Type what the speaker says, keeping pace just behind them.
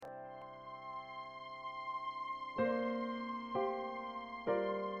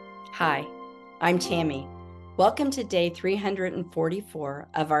Hi, I'm Tammy. Welcome to day 344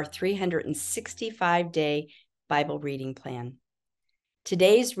 of our 365-day Bible reading plan.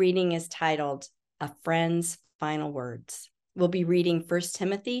 Today's reading is titled, A Friend's Final Words. We'll be reading 1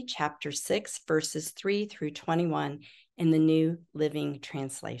 Timothy chapter 6, verses 3 through 21 in the New Living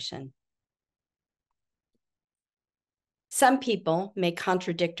Translation. Some people may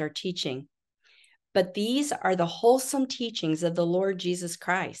contradict our teaching, but these are the wholesome teachings of the Lord Jesus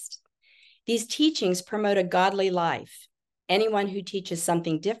Christ. These teachings promote a godly life. Anyone who teaches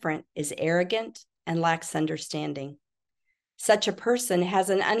something different is arrogant and lacks understanding. Such a person has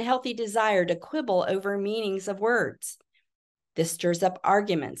an unhealthy desire to quibble over meanings of words. This stirs up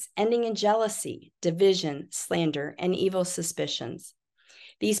arguments, ending in jealousy, division, slander, and evil suspicions.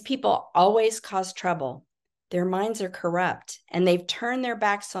 These people always cause trouble. Their minds are corrupt, and they've turned their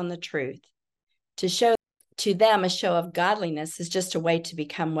backs on the truth. To them, a show of godliness is just a way to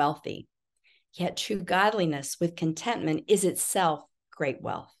become wealthy. Yet true godliness with contentment is itself great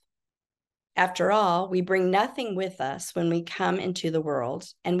wealth. After all, we bring nothing with us when we come into the world,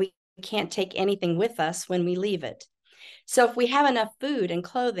 and we can't take anything with us when we leave it. So if we have enough food and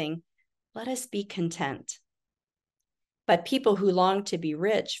clothing, let us be content. But people who long to be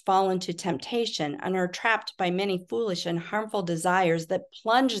rich fall into temptation and are trapped by many foolish and harmful desires that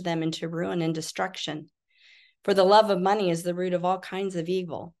plunge them into ruin and destruction. For the love of money is the root of all kinds of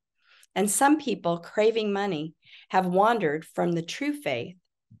evil. And some people, craving money, have wandered from the true faith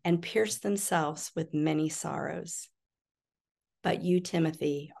and pierced themselves with many sorrows. But you,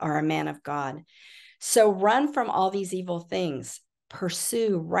 Timothy, are a man of God. So run from all these evil things.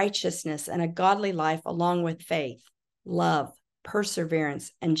 Pursue righteousness and a godly life along with faith, love,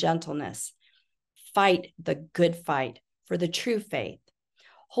 perseverance, and gentleness. Fight the good fight for the true faith.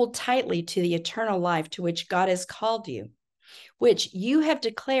 Hold tightly to the eternal life to which God has called you, which you have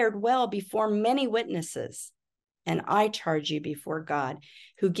declared well before many witnesses. And I charge you before God,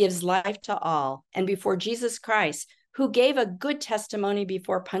 who gives life to all, and before Jesus Christ, who gave a good testimony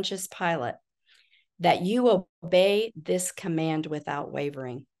before Pontius Pilate, that you obey this command without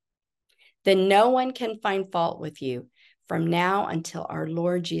wavering. Then no one can find fault with you from now until our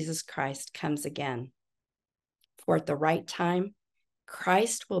Lord Jesus Christ comes again. For at the right time,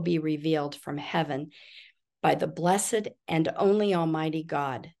 Christ will be revealed from heaven by the blessed and only Almighty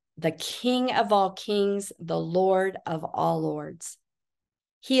God, the King of all kings, the Lord of all lords.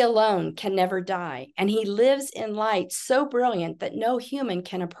 He alone can never die, and he lives in light so brilliant that no human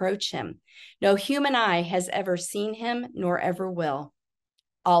can approach him. No human eye has ever seen him, nor ever will.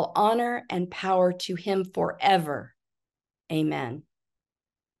 All honor and power to him forever. Amen.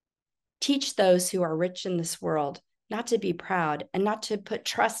 Teach those who are rich in this world not to be proud and not to put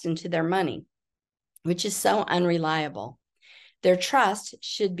trust into their money, which is so unreliable. Their trust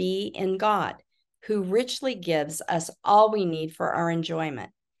should be in God, who richly gives us all we need for our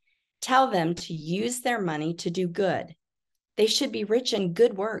enjoyment. Tell them to use their money to do good. They should be rich in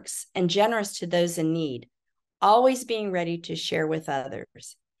good works and generous to those in need, always being ready to share with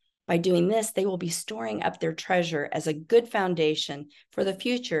others. By doing this, they will be storing up their treasure as a good foundation for the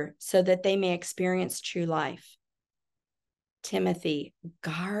future so that they may experience true life. Timothy,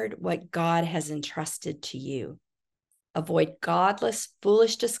 guard what God has entrusted to you. Avoid godless,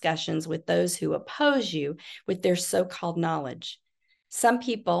 foolish discussions with those who oppose you with their so-called knowledge. Some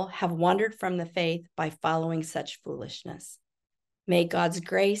people have wandered from the faith by following such foolishness. May God's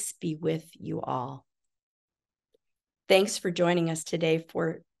grace be with you all. Thanks for joining us today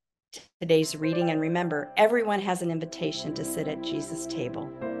for today's reading. And remember, everyone has an invitation to sit at Jesus'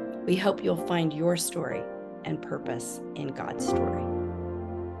 table. We hope you'll find your story and purpose in God's story.